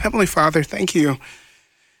 Heavenly Father, thank you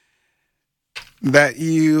that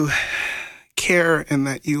you care and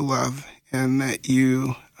that you love and that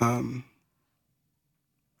you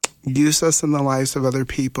use us in the lives of other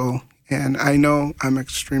people. And I know I'm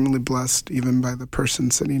extremely blessed, even by the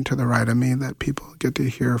person sitting to the right of me, that people get to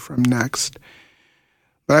hear from next.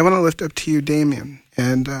 But I want to lift up to you, Damien,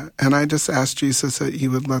 and I just ask Jesus that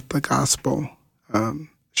you would let the gospel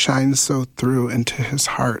shine so through into his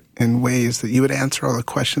heart in ways that you would answer all the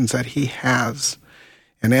questions that he has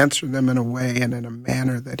and answer them in a way and in a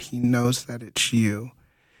manner that he knows that it's you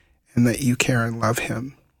and that you care and love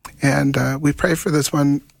him. And we pray for this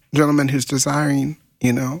one gentleman who's desiring,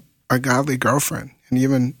 you know, a godly girlfriend and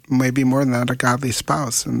even maybe more than that, a godly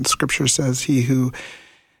spouse. And Scripture says he who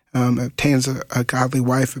obtains a godly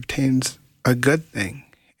wife obtains a good thing.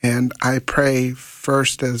 And I pray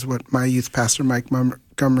first, as what my youth pastor Mike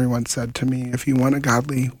Montgomery once said to me, if you want a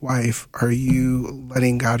godly wife, are you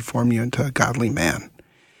letting God form you into a godly man?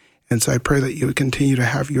 And so I pray that you would continue to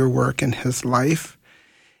have your work in his life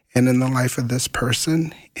and in the life of this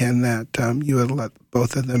person, and that you would let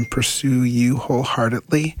both of them pursue you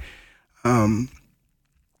wholeheartedly, and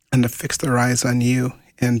to fix their eyes on you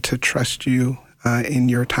and to trust you in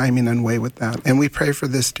your timing and way with that. And we pray for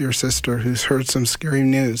this dear sister who's heard some scary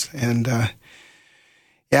news and,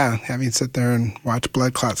 having sit there and watch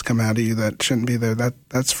blood clots come out of you that shouldn't be there,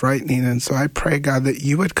 that's frightening. And so I pray, God, that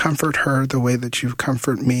you would comfort her the way that you've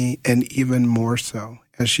comforted me, and even more so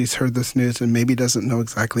as she's heard this news and maybe doesn't know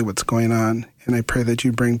exactly what's going on. And I pray that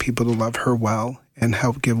you bring people to love her well and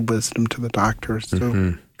help give wisdom to the doctors.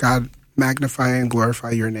 So, God, magnify and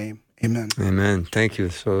glorify your name. Amen. Amen. Thank you.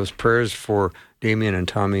 So those prayers for Damien and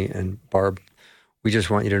Tommy and Barb, we just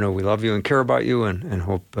want you to know we love you and care about you and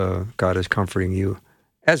hope God is comforting you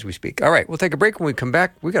as we speak. All right, we'll take a break. When we come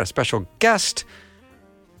back, we got a special guest.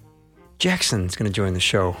 Jackson's going to join the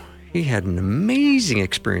show. He had an amazing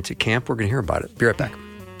experience at camp. We're going to hear about it. Be right back.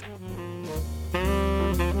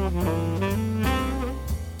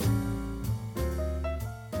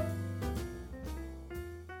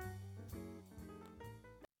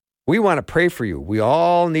 We want to pray for you. We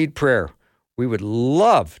all need prayer. We would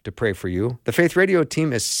love to pray for you. The Faith Radio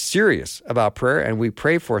team is serious about prayer, and we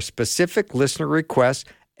pray for specific listener requests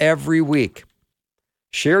every week.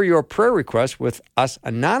 Share your prayer requests with us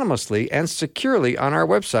anonymously and securely on our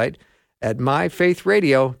website at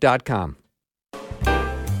myfaithradio.com.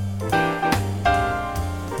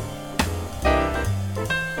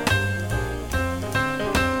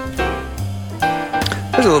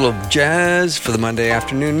 There's a little jazz for the Monday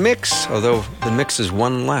afternoon mix, although the mix is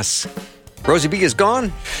one less. Rosie B is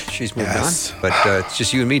gone. She's moved on. But it's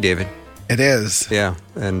just you and me, David. It is. Yeah.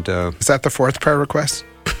 And is that the fourth prayer request?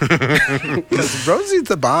 Because Rosie's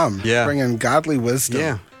the bomb. Yeah. Bringing godly wisdom.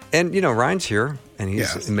 Yeah. And, Ryan's here, and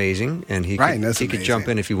he's amazing. And he could jump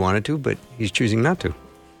in if he wanted to, but he's choosing not to,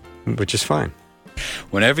 which is fine.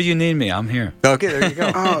 Whenever you need me, I'm here. Okay, there you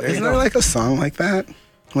go. Oh, isn't there like a song like that?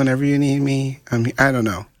 Whenever you need me, I don't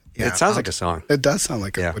know. Yeah, it sounds like a song. It does sound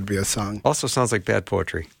like it would be a song. Also sounds like bad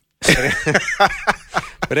poetry.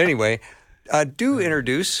 But anyway, do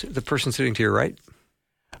introduce the person sitting to your right.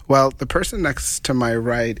 Well, the person next to my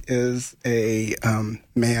right is a young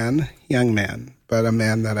man, but a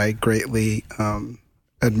man that I greatly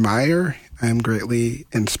admire. I'm greatly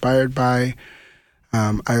inspired by.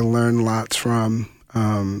 I learn lots from,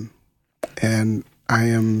 and I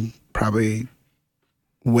am probably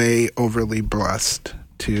way overly blessed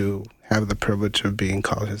to have the privilege of being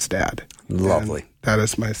called his dad. Lovely. And that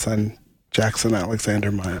is my son, Jackson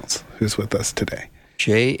Alexander Myles, who's with us today.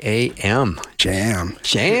 J-A-M. Jam.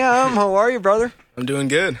 How are you, brother? I'm doing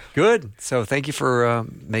good. Good. So thank you for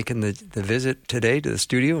making the visit today to the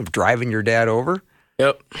studio and driving your dad over.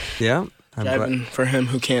 Yep. Yeah. Driving for him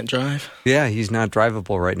who can't drive. Yeah, he's not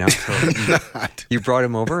drivable right now. So you brought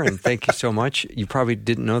him over, and thank you so much. You probably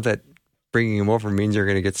didn't know that bringing him over means you're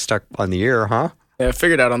going to get stuck on the air, huh? Yeah, I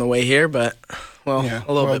figured out on the way here, but, a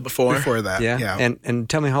little bit before. Before that, yeah. And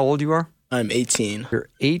tell me how old you are? I'm 18. You're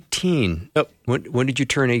 18? Yep. When did you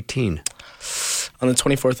turn 18? On the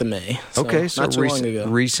 24th of May. So okay, so not too long ago.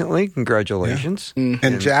 Recently, congratulations. Yeah. Mm-hmm.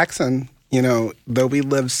 And Jackson, though we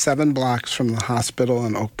live 7 blocks from the hospital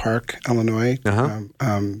in Oak Park, Illinois,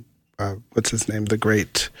 what's his name? The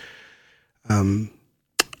great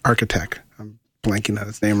architect. I'm blanking on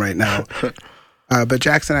his name right now. But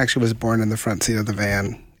Jackson actually was born in the front seat of the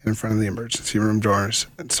van in front of the emergency room doors.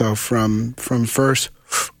 And so from first,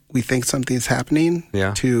 we think something's happening,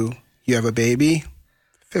 to you have a baby,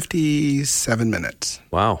 57 minutes.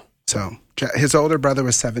 Wow. So his older brother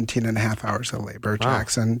was 17 and a half hours of labor,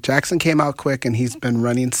 Jackson. Jackson came out quick, and he's been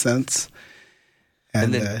running since.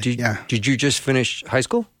 And then did you just finish high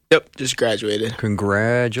school? Yep, just graduated.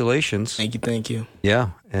 Congratulations. Thank you. Yeah,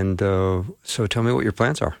 and so tell me what your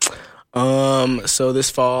plans are. So this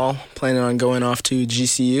fall, planning on going off to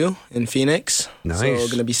GCU in Phoenix. Nice. So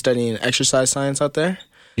going to be studying exercise science out there.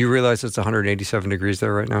 You realize it's 187 degrees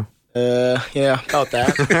there right now? Yeah, about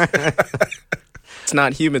that. It's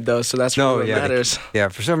not humid, though, so that's what matters.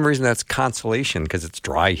 For some reason, that's consolation because it's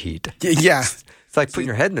dry heat. Yeah. It's like putting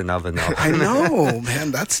your head in an oven, though. I know,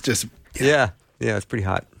 man. That's just... Yeah, it's pretty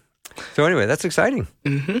hot. So anyway, that's exciting.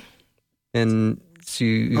 Mm-hmm. And so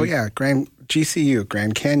GCU,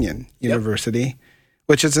 Grand Canyon University,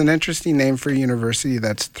 which is an interesting name for a university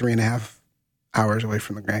that's 3.5 hours away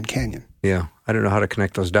from the Grand Canyon. Yeah, I don't know how to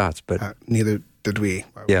connect those dots, but... neither did we.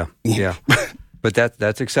 Yeah. But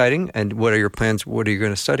that's exciting. And what are your plans? What are you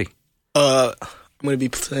going to study? I'm going to be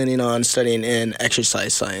planning on studying in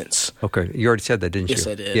exercise science. Okay. You already said that, didn't you? Yes,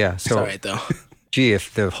 I did. Yeah. So, it's all right, though. Gee,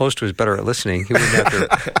 if the host was better at listening, he wouldn't have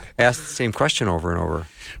to ask the same question over and over.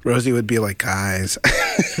 Rosie would be like, guys.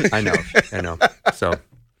 I know.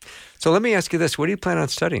 So let me ask you this. What do you plan on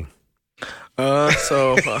studying?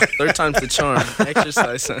 Third time's the charm.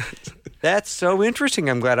 Exercise science. That's so interesting.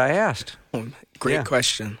 I'm glad I asked. Great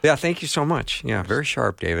question. Yeah, thank you so much. Yeah, very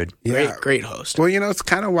sharp, David. Yeah. Great host. Well, it's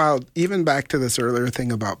kind of wild. Even back to this earlier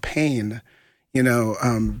thing about pain, Bill,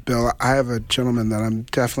 I have a gentleman that I'm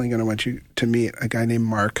definitely going to want you to meet, a guy named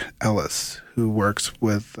Mark Ellis, who works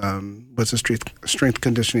with, was a strength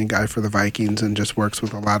conditioning guy for the Vikings and just works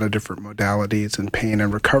with a lot of different modalities and pain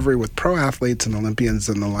and recovery with pro athletes and Olympians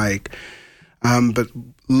and the like. But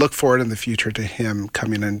look forward in the future to him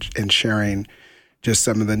coming and sharing just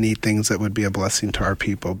some of the neat things that would be a blessing to our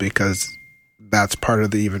people, because that's part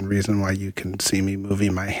of the even reason why you can see me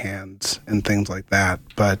moving my hands and things like that.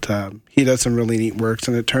 But he does some really neat works,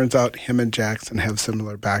 and it turns out him and Jackson have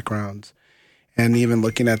similar backgrounds, and even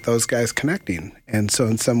looking at those guys connecting. And so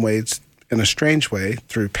in some ways, in a strange way,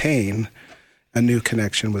 through pain, a new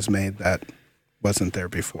connection was made that wasn't there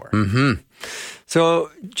before. Mm-hmm.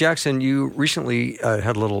 So, Jackson, you recently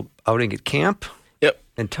had a little outing at camp. Yep.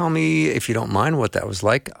 And tell me, if you don't mind, what that was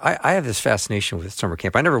like. I have this fascination with summer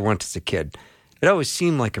camp. I never went as a kid. It always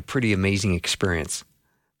seemed like a pretty amazing experience.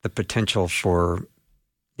 The potential for,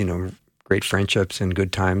 great friendships and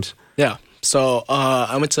good times. Yeah. So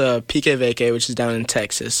I went to PK Vacay, which is down in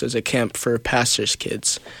Texas. It's a camp for pastors'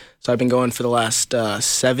 kids. So I've been going for the last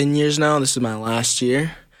 7 years now. This is my last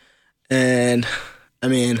year. And,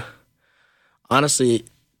 honestly,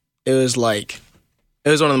 it was one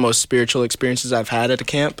of the most spiritual experiences I've had at a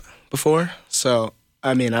camp before. So,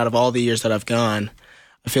 out of all the years that I've gone,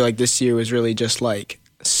 I feel like this year was really just,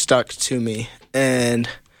 stuck to me. And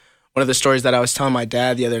one of the stories that I was telling my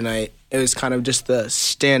dad the other night, it was kind of just the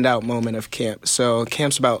standout moment of camp. So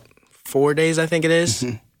camp's about 4 days, I think it is.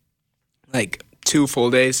 2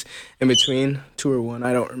 full days in between, 2 or 1,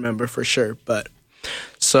 I don't remember for sure. But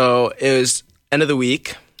so it was end of the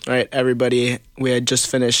week, right? Everybody, we had just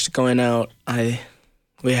finished going out.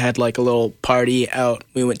 We had a little party out.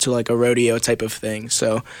 We went to a rodeo type of thing.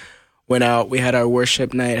 So went out, we had our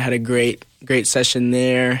worship night, had a great session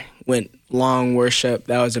there. Went long worship.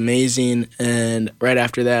 That was amazing. And right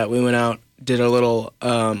after that, we went out, did a little,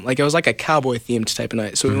 it was like a cowboy themed type of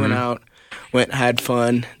night. So we went out, had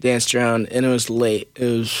fun, danced around, and it was late.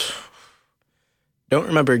 Don't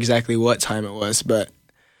remember exactly what time it was, but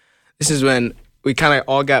this is when we kind of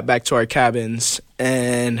all got back to our cabins,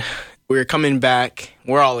 and we were coming back.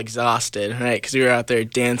 We're all exhausted, right? Because we were out there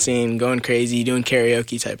dancing, going crazy, doing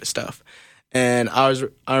karaoke type of stuff. And I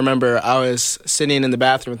remember I was sitting in the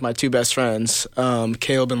bathroom with my 2 best friends,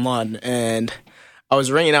 Caleb and Lon, and I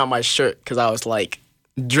was wringing out my shirt because I was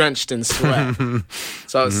drenched in sweat.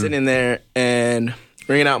 So I was sitting there and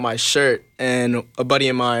wringing out my shirt, and a buddy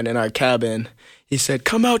of mine in our cabin, he said,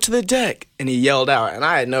 "Come out to the deck," and he yelled out, and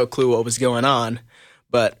I had no clue what was going on,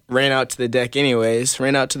 but ran out to the deck anyways,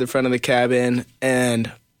 ran out to the front of the cabin,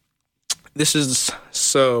 and this is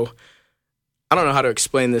so... I don't know how to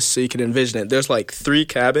explain this so you can envision it. There's 3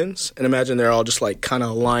 cabins, and imagine they're all just kind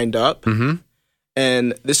of lined up. Mm-hmm.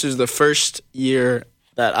 And this is the first year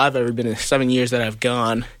that I've ever been in, 7 years that I've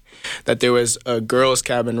gone, that there was a girls'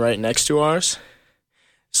 cabin right next to ours.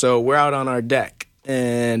 So we're out on our deck,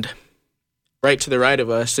 and right to the right of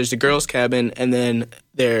us, there's the girls' cabin, and then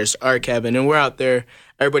there's our cabin. And we're out there,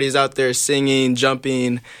 everybody's out there singing,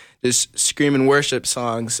 jumping, just screaming worship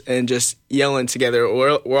songs, and just yelling together.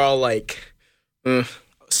 We're all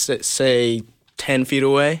say 10 feet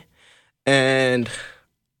away, and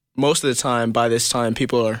most of the time by this time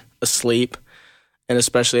people are asleep, and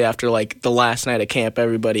especially after the last night of camp,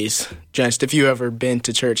 everybody's drenched. If you've ever been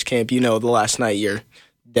to church camp, the last night you're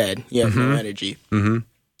dead, you have no energy.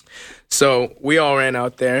 So we all ran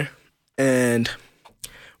out there, and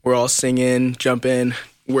we're all singing, jumping,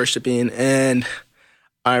 worshiping, and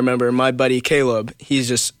I remember my buddy Caleb, he's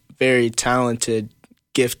just very talented,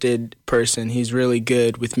 gifted person. He's really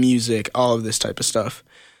good with music, all of this type of stuff.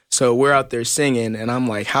 So we're out there singing, and I'm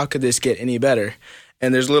like, how could this get any better?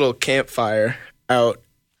 And there's a little campfire out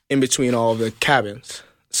in between all of the cabins.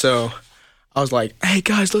 So I was like, hey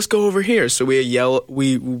guys, let's go over here. So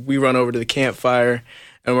we run over to the campfire,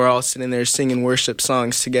 and we're all sitting there singing worship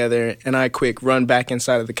songs together, and I quick run back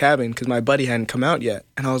inside of the cabin because my buddy hadn't come out yet.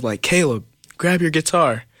 And I was like, Caleb, grab your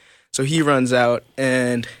guitar. So he runs out,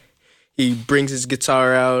 and he brings his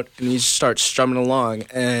guitar out, and he just starts strumming along.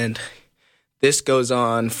 And this goes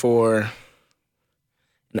on for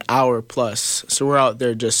an hour plus. So we're out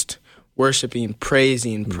there just worshiping,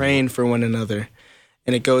 praising, praying for one another.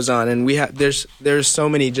 And it goes on. And there's so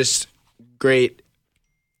many just great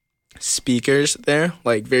speakers there,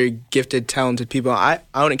 very gifted, talented people. I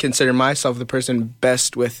wouldn't consider myself the person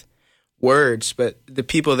best with words, but the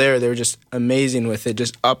people there, they were just amazing with it,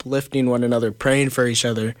 just uplifting one another, praying for each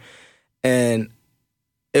other. And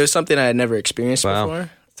it was something I had never experienced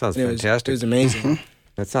before. Sounds fantastic. It was amazing.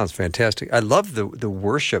 That sounds fantastic. I love the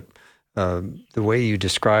worship, the way you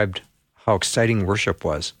described how exciting worship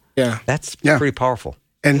was. Yeah. That's pretty powerful.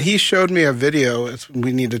 And he showed me a video,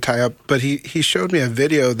 we need to tie up, but he showed me a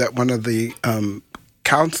video that one of the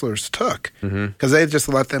counselors took, because they just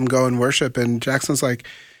let them go and worship. And Jackson's like,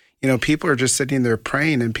 people are just sitting there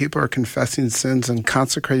praying, and people are confessing sins and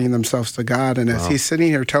consecrating themselves to God. And as he's sitting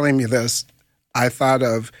here telling me this, I thought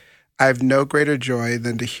of, I have no greater joy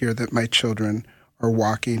than to hear that my children are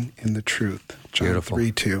walking in the truth. John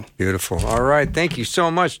 3:2. Beautiful. All right. Thank you so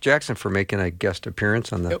much, Jackson, for making a guest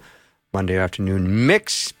appearance on the Monday afternoon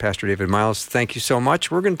mix. Pastor David Myles, thank you so much.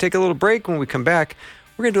 We're going to take a little break. When we come back,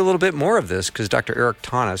 we're going to do a little bit more of this because Dr. Eric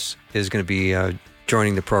Tonnes is going to be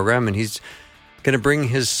joining the program, and he's going to bring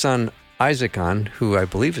his son Isaac on, who I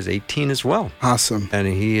believe is 18 as well. Awesome. And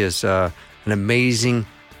he is an amazing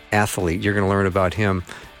athlete. You're going to learn about him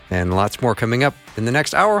and lots more coming up in the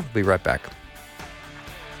next hour. We'll be right back.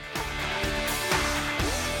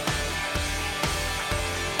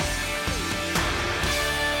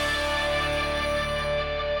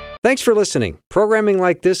 Thanks for listening. Programming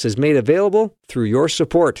like this is made available through your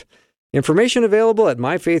support. Information available at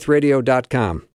myfaithradio.com.